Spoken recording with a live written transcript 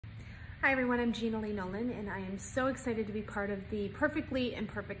Hi everyone, I'm Gena Lee Nolin, and I am so excited to be part of the Perfectly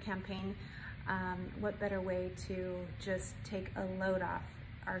Imperfect campaign. What better way to just take a load off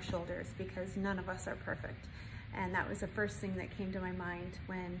our shoulders, because none of us are perfect. And that was the first thing that came to my mind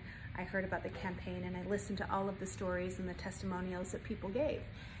when I heard about the campaign, and I listened to all of the stories and the testimonials that people gave,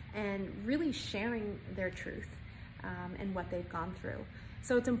 and really sharing their truth and what they've gone through.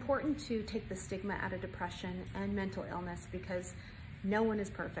 So it's important to take the stigma out of depression and mental illness, because no one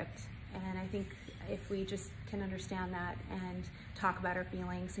is perfect. And I think if we just can understand that and talk about our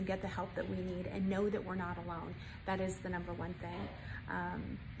feelings and get the help that we need and know that we're not alone, that is the number one thing.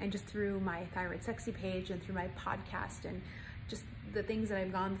 And just through my Thyroid Sexy page and through my podcast and just the things that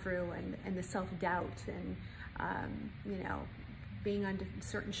I've gone through and the self-doubt and, being on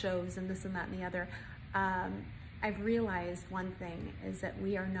certain shows and this and that and the other, I've realized one thing is that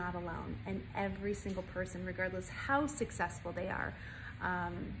we are not alone, and every single person, regardless how successful they are,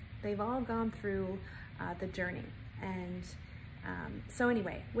 they've all gone through the journey. And so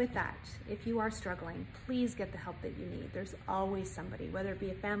anyway, with that, if you are struggling, please get the help that you need. There's always somebody, whether it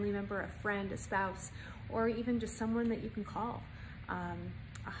be a family member, a friend, a spouse, or even just someone that you can call, a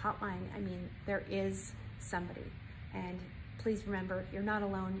hotline. I mean, there is somebody. And please remember, you're not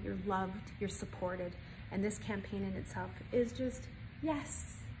alone, you're loved, you're supported. And this campaign in itself is just,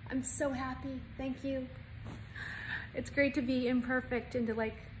 yes, I'm so happy, thank you. It's great to be imperfect and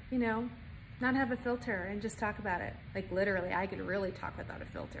to not have a filter and just talk about it. Like literally, I could really talk without a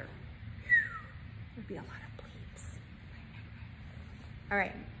filter. There'd be a lot of bleeps. All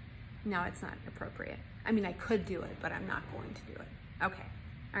right, no, it's not appropriate. I mean, I could do it, but I'm not going to do it. Okay,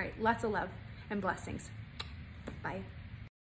 all right, lots of love and blessings. Bye.